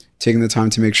 taking the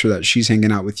time to make sure that she's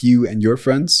hanging out with you and your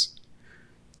friends,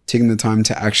 taking the time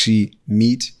to actually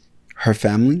meet her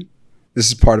family. This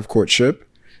is part of courtship,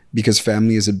 because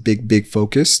family is a big, big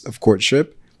focus of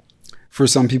courtship. For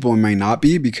some people, it might not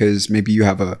be, because maybe you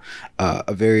have a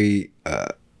very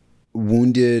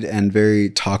wounded and very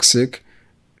toxic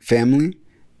family.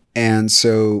 And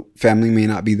so family may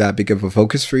not be that big of a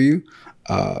focus for you.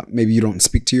 Maybe you don't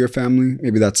speak to your family.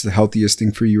 Maybe that's the healthiest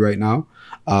thing for you right now.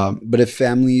 But if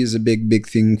family is a big, big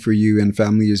thing for you, and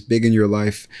family is big in your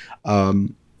life,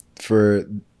 for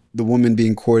the woman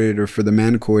being courted or for the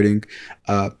man courting,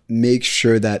 make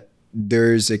sure that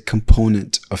there's a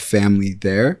component of family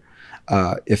there.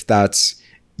 If that's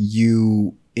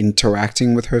you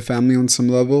interacting with her family on some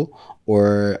level,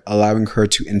 or allowing her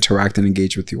to interact and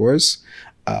engage with yours,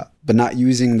 but not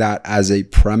using that as a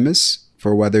premise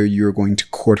for whether you're going to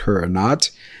court her or not.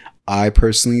 I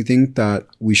personally think that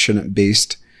we shouldn't base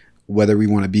whether we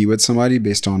want to be with somebody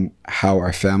based on how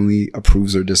our family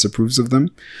approves or disapproves of them.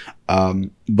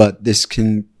 But this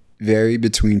can vary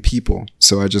between people.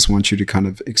 So I just want you to kind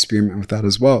of experiment with that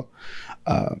as well,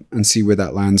 and see where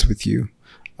that lands with you.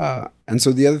 And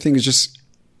so the other thing is just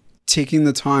taking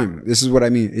the time. This is what I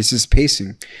mean. It's just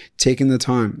pacing, taking the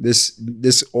time.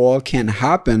 This all can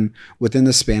happen within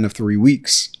the span of 3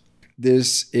 weeks.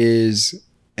 This is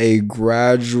a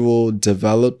gradual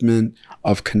development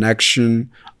of connection,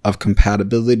 of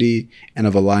compatibility, and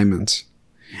of alignment.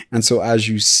 And so as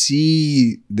you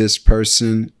see this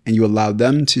person and you allow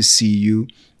them to see you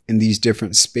in these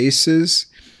different spaces,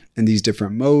 in these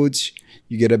different modes,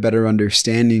 you get a better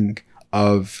understanding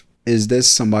of, is this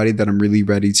somebody that I'm really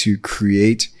ready to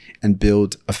create and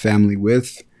build a family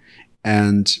with?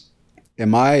 And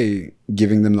am I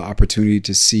giving them the opportunity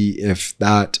to see if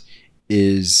that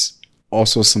is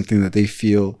also something that they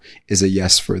feel is a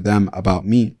yes for them about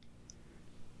me?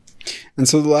 And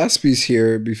so the last piece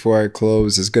here before I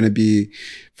close is going to be,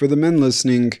 for the men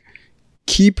listening,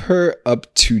 keep her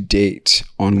up to date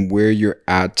on where you're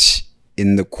at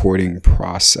in the courting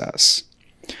process.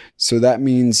 So that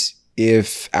means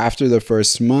if after the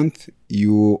first month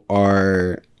you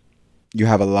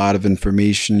have a lot of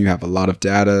information, you have a lot of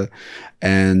data,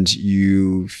 and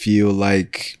you feel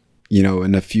like,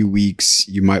 in a few weeks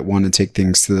you might want to take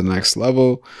things to the next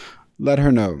level, let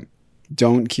her know.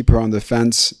 Don't keep her on the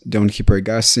fence. Don't keep her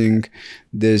guessing.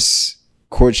 This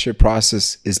courtship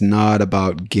process is not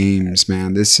about games,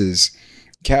 man. This is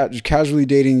casually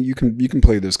dating. You can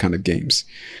play those kind of games.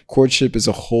 Courtship is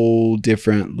a whole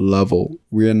different level.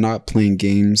 We are not playing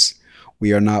games.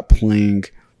 We are not playing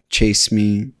chase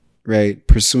me, right?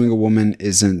 Pursuing a woman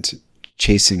isn't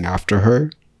chasing after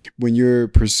her. When you're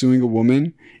pursuing a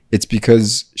woman, it's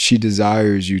because she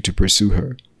desires you to pursue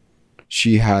her.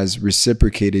 She has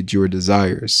reciprocated your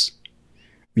desires.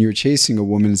 When you're chasing a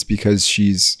woman, it's because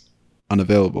she's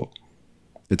unavailable.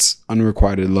 It's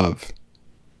unrequited love.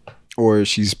 Or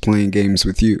she's playing games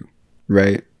with you,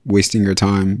 right? Wasting your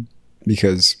time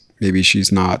because maybe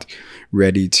she's not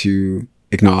ready to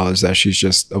acknowledge that she's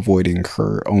just avoiding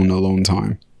her own alone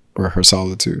time or her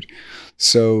solitude.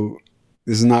 So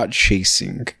this is not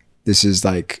chasing. This is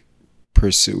like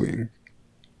pursuing,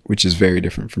 which is very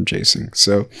different from chasing.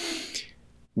 So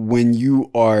when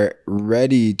you are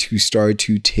ready to start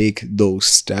to take those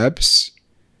steps,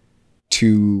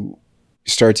 to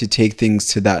start to take things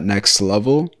to that next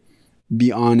level, be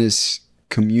honest,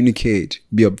 communicate,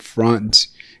 be upfront,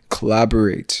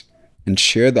 collaborate, and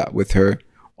share that with her.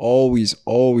 Always,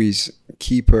 always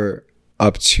keep her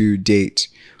up to date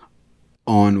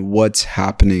on what's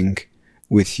happening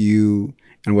with you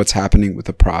and what's happening with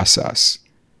the process,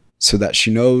 so that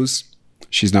she knows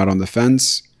she's not on the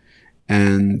fence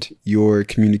and your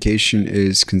communication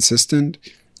is consistent,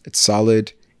 it's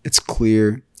solid, it's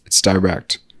clear, it's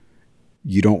direct.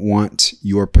 You don't want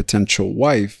your potential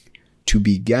wife to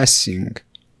be guessing,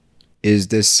 is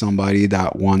this somebody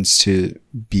that wants to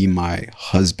be my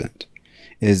husband?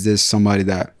 Is this somebody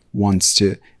that wants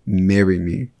to marry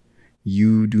me?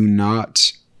 You do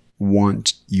not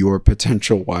want your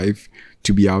potential wife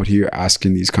to be out here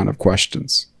asking these kind of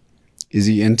questions. Is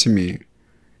he into me?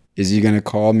 Is he going to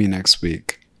call me next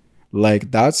week?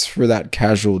 Like, that's for that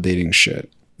casual dating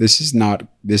shit. This is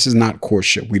not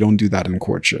courtship. We don't do that in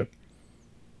courtship.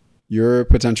 Your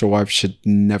potential wife should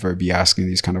never be asking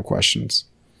these kind of questions.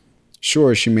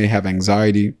 Sure, she may have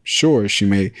anxiety. Sure, she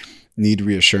may need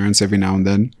reassurance every now and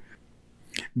then.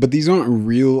 But these aren't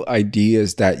real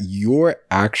ideas that your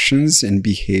actions and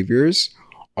behaviors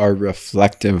are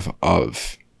reflective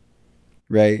of,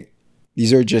 right?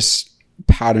 These are just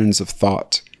patterns of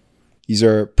thought. These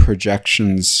are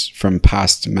projections from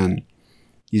past men.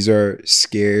 These are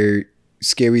scary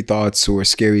thoughts or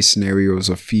scary scenarios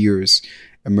or fears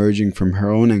emerging from her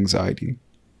own anxiety.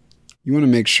 You want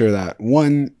to make sure that,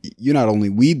 one, you not only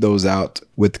weed those out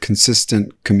with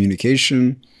consistent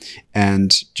communication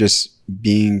and just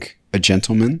being a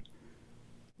gentleman,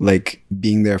 like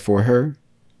being there for her,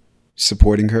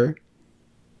 supporting her,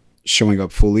 showing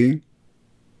up fully,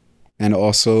 and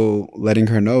also letting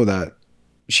her know that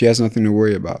she has nothing to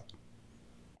worry about.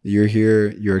 You're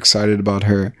here, you're excited about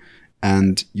her,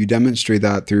 and you demonstrate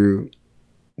that through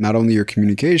not only your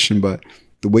communication, but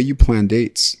the way you plan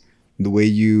dates, the way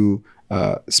you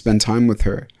spend time with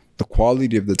her, the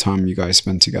quality of the time you guys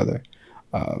spend together,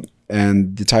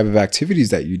 and the type of activities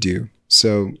that you do.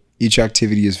 So each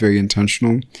activity is very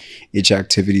intentional. Each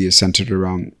activity is centered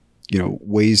around,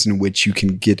 ways in which you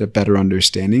can get a better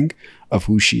understanding of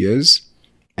who she is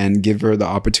and give her the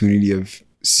opportunity of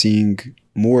seeing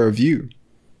more of you,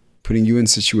 putting you in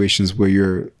situations where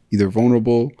you're either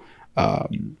vulnerable,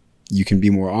 you can be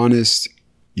more honest,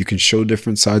 you can show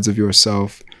different sides of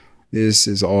yourself. This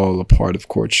is all a part of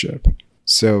courtship.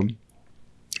 So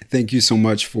thank you so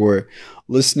much for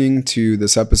listening to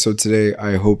this episode today.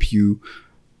 I hope you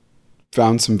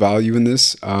found some value in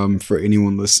this for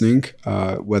anyone listening,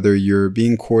 whether you're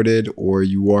being courted or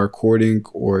you are courting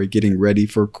or getting ready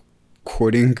for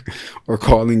courting or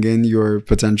calling in your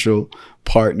potential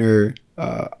partner,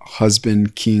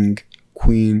 husband, king,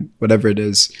 queen, whatever it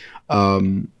is.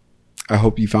 I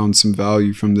hope you found some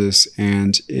value from this.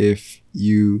 And if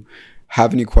you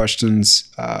have any questions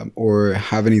or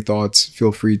have any thoughts,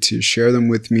 feel free to share them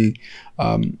with me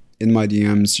in my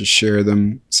DMs. Just share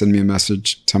them, send me a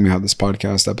message, tell me how this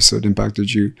podcast episode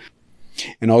impacted you.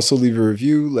 And also leave a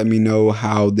review. Let me know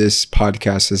how this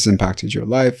podcast has impacted your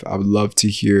life. I would love to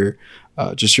hear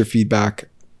just your feedback.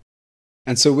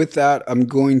 And so with that, I'm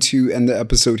going to end the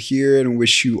episode here and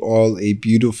wish you all a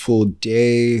beautiful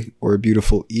day or a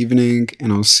beautiful evening.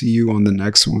 And I'll see you on the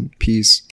next one. Peace.